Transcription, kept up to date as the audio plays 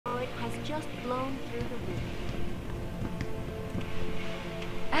just blown through the roof.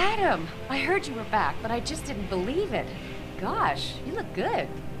 Adam, I heard you were back, but I just didn't believe it. Gosh, you look good.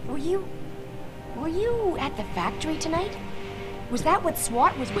 Were you at the factory tonight? Was that what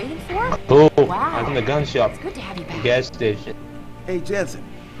SWAT was waiting for? Oh, wow. I'm in the gun shop. It's good to have you back. Gas station. Hey, Jensen,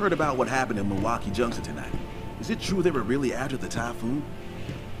 heard about what happened in Milwaukee Junction tonight. Is it true they were really after the typhoon?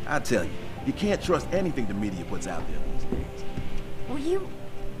 I tell you can't trust anything the media puts out there these days. Were you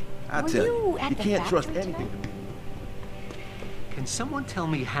You can't trust anything tonight? the media. Can someone tell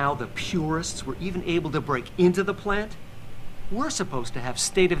me how the purists were even able to break into the plant? We're supposed to have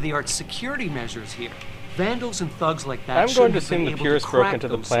state-of-the-art security measures here. Vandals and thugs like that. I'm going to assume the purists broke into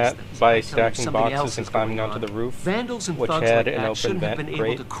the plant by stacking boxes and climbing onto the roof, Vandals and which thugs had like an that open shouldn't have vent. been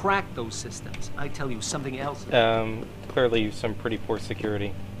Great. able to crack those systems. I tell you something else. Clearly some pretty poor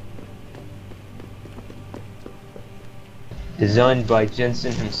security. Designed by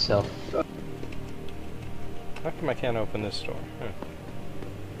Jensen himself. How come I can't open this door?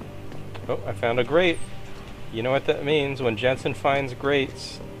 Oh, I found a grate. You know what that means. When Jensen finds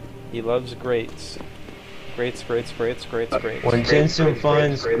grates, he loves grates. Grates. When Jensen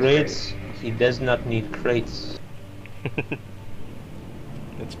finds grates, he does not need crates.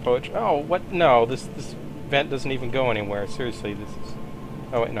 It's poetry. Oh, what? No, this vent doesn't even go anywhere. Seriously, this is...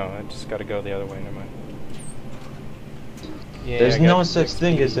 Oh, wait, no, I just gotta go the other way. Never mind. Yeah, There's no such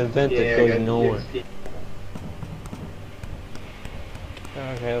thing as a vent that goes nowhere.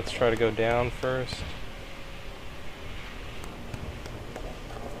 Okay, let's try to go down first.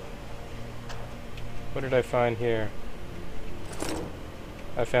 What did I find here?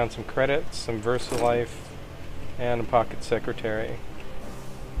 I found some credits, some VersaLife, and a pocket secretary.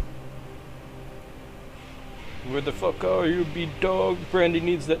 Where the fuck are you, B-dog? Brandy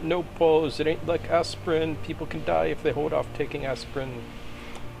needs that no pause. It ain't like aspirin. People can die if they hold off taking aspirin.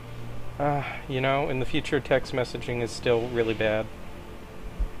 You know, in the future, text messaging is still really bad.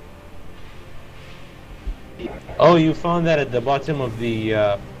 Oh, you found that at the bottom of the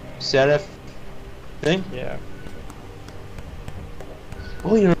Sarif thing? Yeah.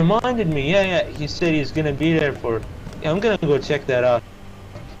 Oh, you reminded me. Yeah. He said he's gonna be there for... Yeah, I'm gonna go check that out.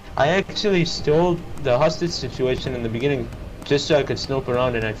 I actually stole the hostage situation in the beginning just so I could snoop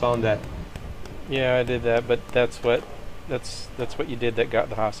around, and I found that. Yeah, I did that, but that's what you did that got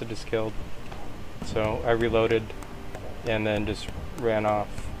the hostages killed. So I reloaded and then just ran off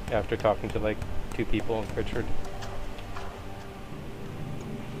after talking to like 2 people, Richard.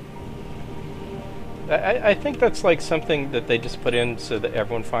 I think that's like something that they just put in so that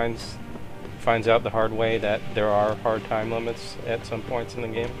everyone finds out the hard way that there are hard time limits at some points in the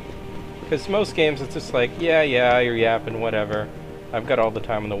game. Because most games it's just like, yeah, you're yapping, whatever. I've got all the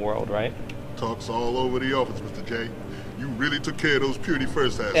time in the world, right? Talks all over the office, Mr. J. You really took care of those Purity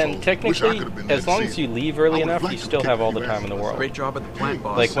First assholes. And technically, as long as you leave early enough, you still have all the time in the world. Great job at the plant,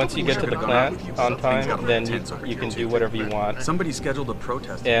 boss. Like, once you get to the plant on time, then you can do whatever you want. Somebody scheduled a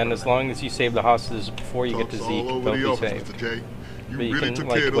protest. And as long as you save the hostages before you get to Zeke, they'll be saved. But you can,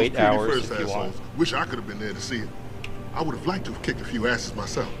 like, wait hours if you want. Wish I could have been there to see it. I would have liked to have kicked a few asses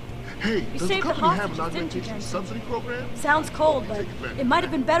myself. Hey, does the saved the company have an hostages, didn't you, augmentation Jensen? subsidy program? Sounds cold, but it might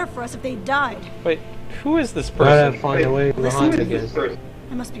have been better for us if they died. Wait, who is this But person? I find a way behind again.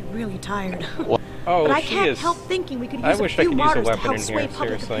 I must be really tired. Oh, But I she can't is. help thinking we could I use a wish I few could use a martyrs to weapon help in sway here, public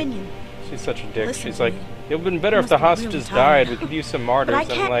seriously. opinion. She's such a dick. Listen She's to like, me. it would have been better You if the must be really hostages tired. died. We could use some martyrs. But I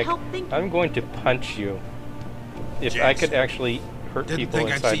And can't like, help thinking. I'm going to punch you. If I could actually hurt Didn't people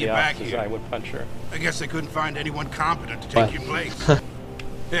think I'd inside see you the back offices, here. I would punch her. I guess they couldn't find anyone competent to take your place.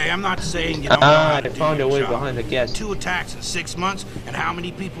 Hey, I'm not saying you don't know how I to do found a your way job. behind the gas. 2 attacks in 6 months, and how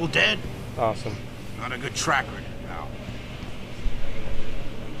many people dead? Awesome. Not a good track record, now.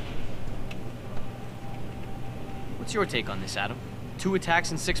 What's your take on this, Adam? 2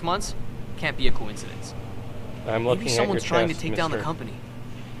 attacks in 6 months? Can't be a coincidence. I'm looking Maybe at your someone's trying to chest, take down the mister. company.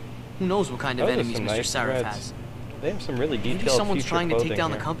 Who knows what kind of Those are enemies some Mr. nice Sarif threads. has? They have some really detailed Maybe someone's future trying to take clothing down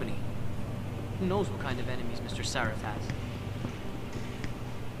here. the company. Who knows what kind of enemies Mr. Sarif has?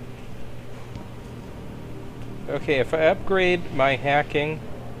 Okay, if I upgrade my hacking,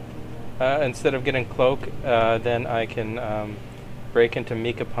 instead of getting cloak, then I can break into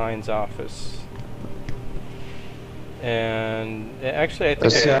Mika Pine's office. And actually, I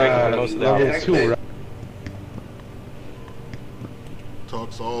think I can break into most of the level offices. 2, right?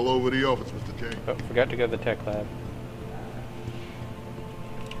 Talks all over the office, Mr. J. Oh, forgot to go to the tech lab.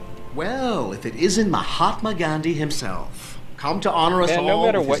 Well, if it isn't Mahatma Gandhi himself, come to honor us And all no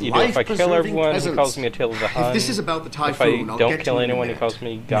matter with what his you do, if I kill life-preserving everyone, he presence. calls me Attila the Hun. If this is about the If I typhoon, I'll don't get kill to it in a anyone, he minute. calls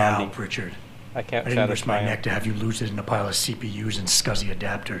me Gandhi. Now, Pritchard, I can't I didn't risk satisfy my him. neck to have you lose it in a pile of CPUs and SCSI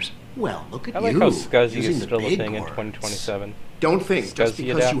adapters. Well, look at I like you. how SCSI using is the still a big thing in words. 2027. Don't think just SCSI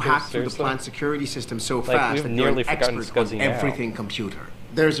because you adapters, hacked through the seriously? plant security system so Like, fast we've that nearly you're an forgotten expert SCSI on now. everything computer.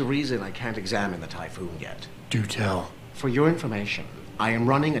 There's a reason I can't examine the Typhoon yet. Do tell. For your information, I am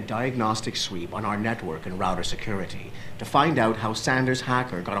running a diagnostic sweep on our network and router security to find out how Sanders'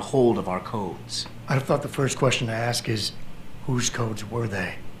 hacker got a hold of our codes. I'd have thought the first question to ask is, whose codes were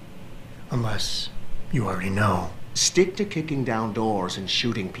they? Unless you already know. Stick to kicking down doors and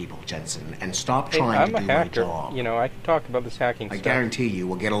shooting people, Jensen, and stop Hey, trying I'm to a do my hacker. job. You know, I can talk about this hacking I stuff. guarantee you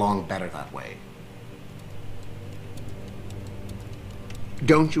we'll get along better that way.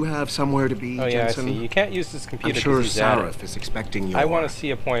 Don't you have somewhere to be, Oh yeah, Jensen? I see. You can't use this computer I'm sure because he's at it. Sarif is expecting your I want to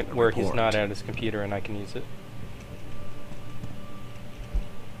see a point where he's report. not at his computer and I can use it.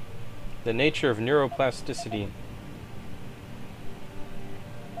 The nature of neuroplasticity.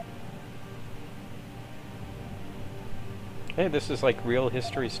 Hey, this is like real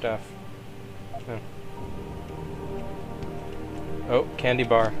history stuff. Oh, oh, candy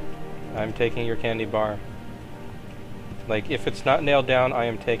bar. I'm taking your candy bar. Like, if it's not nailed down, I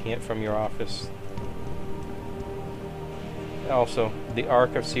am taking it from your office. Also, the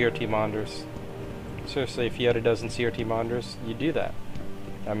arc of CRT Monders. Seriously, if you had a dozen CRT Monders, you'd do that.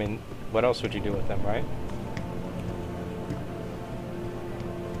 I mean, what else would you do with them, right?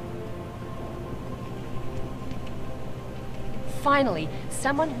 Finally,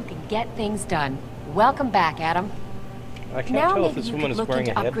 someone who can get things done. Welcome back, Adam. I can't Now tell if maybe this you woman could is look wearing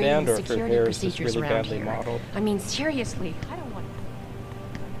a into upgrading headband the or if her security hair is just procedures really around badly here. modeled. I mean, seriously, I don't want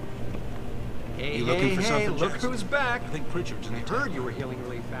Hey, You looking for something, look Jackson? who's back. I think Pritchard's in I town. heard you were healing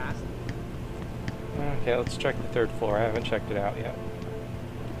really fast. Okay, let's check the third floor. I haven't checked it out yet.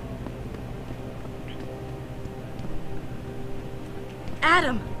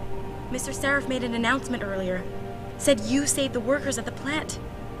 Adam! Mr. Sarif made an announcement earlier. Said you saved the workers at the plant.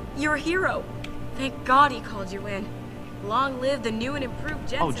 You're a hero. Thank God he called you in. Long live the new and improved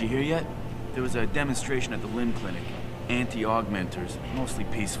Jensen. Oh, did you hear yet? There was a demonstration at the Limb Clinic. Anti-augmenters. Mostly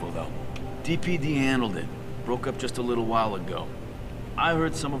peaceful, though. DPD handled it. Broke up just a little while ago. I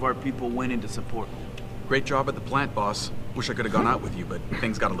heard some of our people went in to support. Great job at the plant, boss. Wish I could have gone out with you, but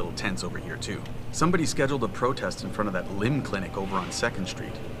things got a little tense over here, too. Somebody scheduled a protest in front of that Limb Clinic over on 2nd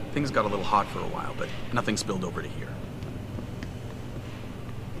Street. Things got a little hot for a while, but nothing spilled over to here.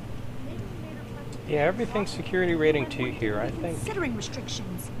 Yeah, everything's security rating 2 here, I think. Considering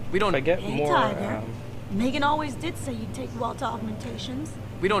restrictions. We don't. If I get Hey, more, Tiger. Megan always did say you'd take well to augmentations.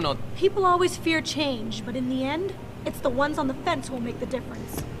 We don't know. People always fear change, but in the end, it's the ones on the fence who will make the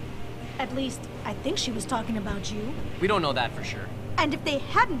difference. At least, I think she was talking about you. We don't know that for sure. And if they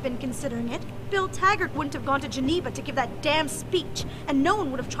hadn't been considering it, Bill Taggart wouldn't have gone to Geneva to give that damn speech, and no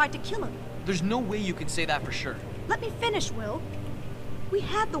one would have tried to kill him. There's no way you can say that for sure. Let me finish, Will. We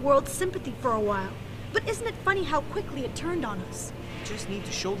had the world's sympathy for a while, but isn't it funny how quickly it turned on us? We just need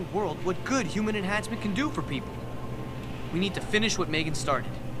to show the world what good human enhancement can do for people. We need to finish what Megan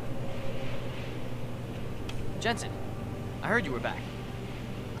started. Jensen, I heard you were back.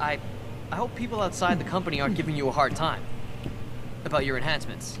 I hope people outside the company aren't giving you a hard time about your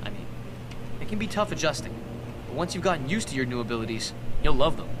enhancements. I mean, it can be tough adjusting, but once you've gotten used to your new abilities, you'll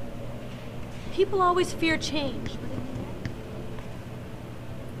love them. People always fear change, but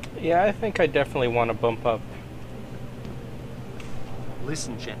Yeah, I think I definitely want to bump up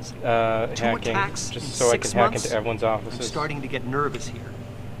Listen, Jensen. hacking, attacks just in so I 6 can hack months? into everyone's I'm offices. starting to get nervous here.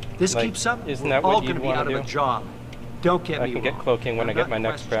 This Like, keeps up, isn't we're that what all you'd going to be wanna out of a do? job. Don't get I me can wrong. get cloaking when I'm I get not my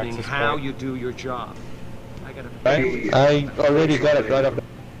next questioning practice how point. you do your job. I got I already got it right up.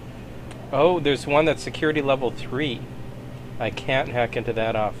 Oh, there's one that's security level 3. I can't hack into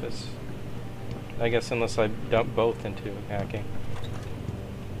that office. I guess unless I dump both into hacking.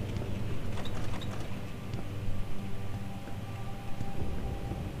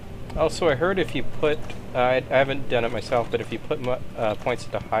 Also, I heard if you put, I haven't done it myself, but if you put points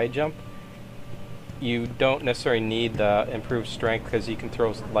into high jump, you don't necessarily need the improved strength because you can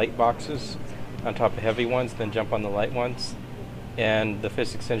throw light boxes on top of heavy ones, then jump on the light ones. And the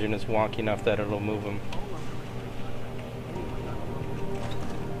physics engine is wonky enough that it'll move them.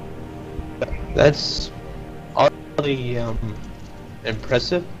 That's oddly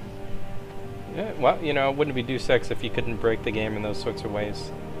impressive. Yeah, well, you know, it wouldn't be Deus Ex if you couldn't break the game in those sorts of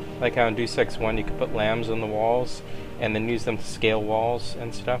ways. Like how in Deus Ex 1 you could put lambs on the walls and then use them to scale walls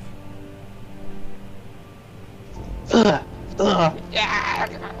and stuff.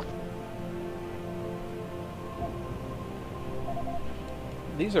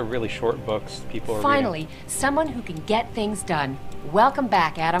 These are really short books people are Finally, someone who can get things done. Welcome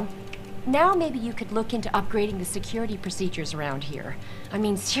back, Adam. Now maybe you could look into upgrading the security procedures around here. I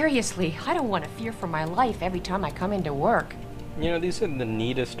mean, seriously, I don't want to fear for my life every time I come into work. You know, these are the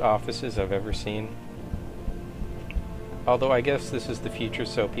neatest offices I've ever seen. Although I guess this is the future,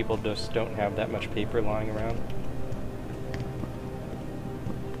 so people just don't have that much paper lying around.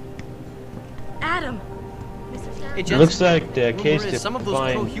 Adam! It looks like the case to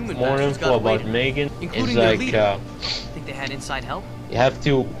find more info about Megan is like, Think they had inside help? you have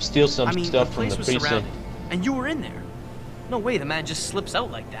to steal some stuff from the precinct. Surrounded, and you were in there. No way the man just slips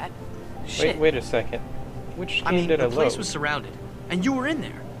out like that. Shit. Wait a second. Which game did I load? The place was surrounded, and you were in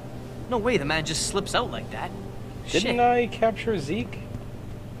there. No way the man just slips out like that. Didn't I capture Zeke?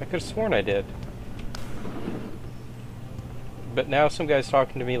 I could have sworn I did. But now some guy's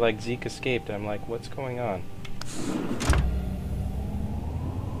talking to me like Zeke escaped. I'm like, what's going on?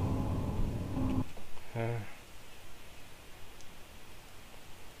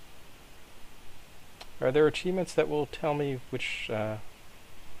 Are there achievements that will tell me which it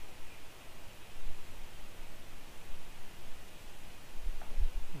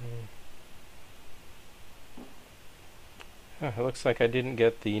looks like I didn't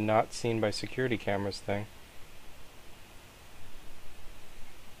get the not seen by security cameras thing.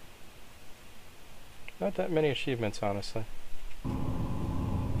 Not that many achievements, honestly.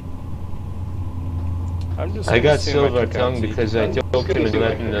 I got silver tongue because I took him and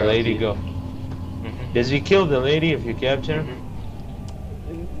letting the lady go. Does he kill the lady if you capture her?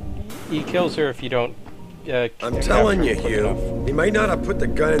 He kills her if you don't. I'm telling you, Hugh. He might not have put the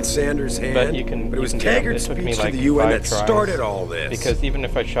gun in Sanders' hand, but it was Taggart's speech to the UN that started all this. Because even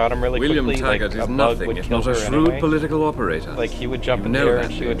if I shot him really quickly, like a bug would kill her anyway. Political operator. Like he would jump in there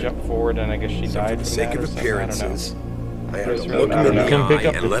and she would jump forward, and I guess she died for the from sake that of or something. appearances. I had to really look him in the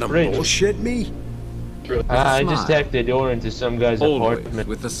eye and let him fridge. bullshit me. I just hacked the door into some guy's apartment.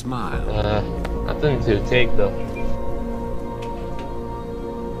 With a smile. Nothing to take though.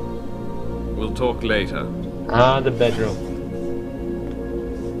 We'll talk later. The bedroom.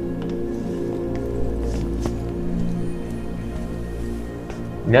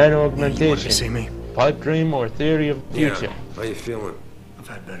 Nano augmentation. See me? Pipe dream or theory of future. Yeah. How you feeling? I've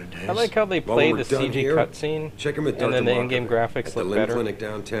had better days. I like how they play the CG cutscene, and then the in-game graphics look better. Clinic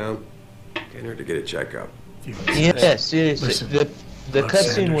downtown. Getting her to get a checkup. Yeah, seriously. The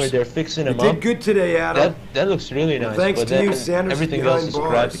cutscene where they're fixing him up. You did good today, Adam. That looks really nice. Thanks to you, Sanders, everything else is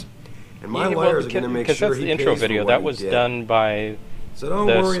crappy. And my lawyers are going to make sure that's the intro video. That was done by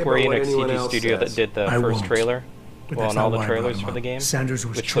the Square Enix CG studio that did the first trailer. Well, and all the trailers for the game,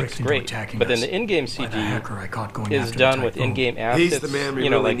 which looks great. But then the in-game CG is done with in-game assets, you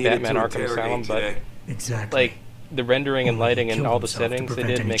know, like Batman Arkham Asylum, but like the rendering and lighting and all the settings, they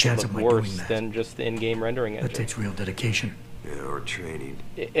did make it look worse than just the in-game rendering engine. That takes real dedication. Yeah, or training.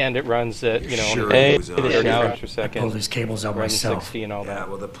 And it runs at, you know, Sure, 30 frames per second. Pulled his cables out runs myself. 60 and all that. Yeah,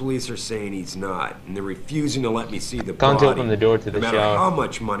 well, the police are saying he's not, and they're refusing to let me see the Can't body. open the door to the no matter shower. how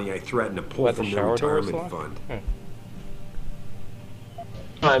much money I threaten to pull from the retirement fund.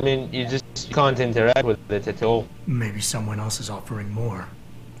 I mean, you just can't interact with it at all. Maybe someone else is offering more.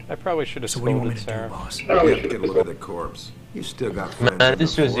 I probably should have scolded Sarah. Get a look at the corpse. You still got friends. Man,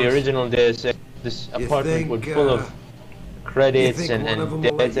 this was the original Deus Ex. This apartment was full of credits and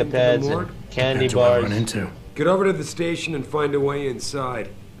data pads and candy bars. Get over to the station and find a way inside.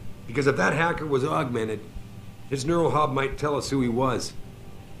 Because if that hacker was augmented, his neural hub might tell us who he was.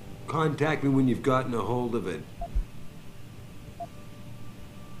 Contact me when you've gotten a hold of it.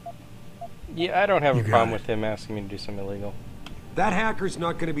 Yeah, I don't have a problem with him asking me to do something illegal. That hacker's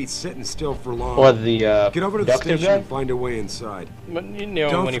not going to be sitting still for long. Or the Get over to the station and find a way inside. But you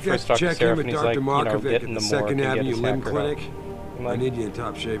know, when you first talk to Sarif and he's like, you know, get in the morgue and get his hacker help. I need you in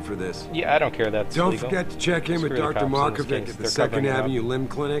top shape for this. Yeah, I don't care. That's Don't legal. forget to check in with Dr. Markovic at the They're 2nd covering it up. Avenue Limb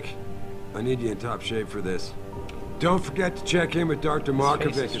Clinic. I need you in top shape for this. Don't forget to check in with Dr.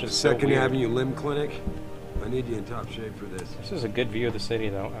 Markovic at the just so 2nd weird. Avenue Limb Clinic. I need you in top shape for this. This is a good view of the city,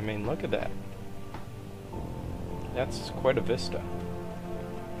 though. I mean, look at that. That's quite a vista.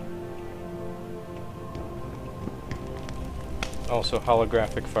 Also,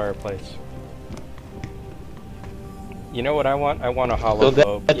 holographic fireplace. You know what I want? I want a hollow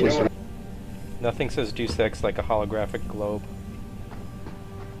globe. You know what? Nothing says Deus Ex like a holographic globe.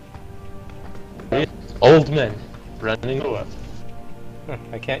 Old men running away.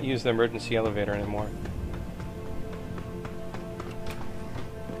 I can't use the emergency elevator anymore.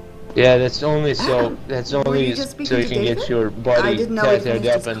 Yeah, that's only so. That's only just so you can get your body tattered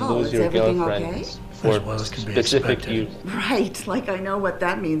up and lose your girlfriend for specific use. Right, like I know what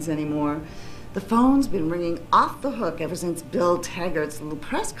that means anymore. The phone's been ringing off the hook ever since Bill Taggart's little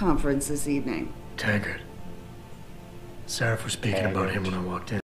press conference this evening. Taggart. Sarif was speaking about him when I walked in.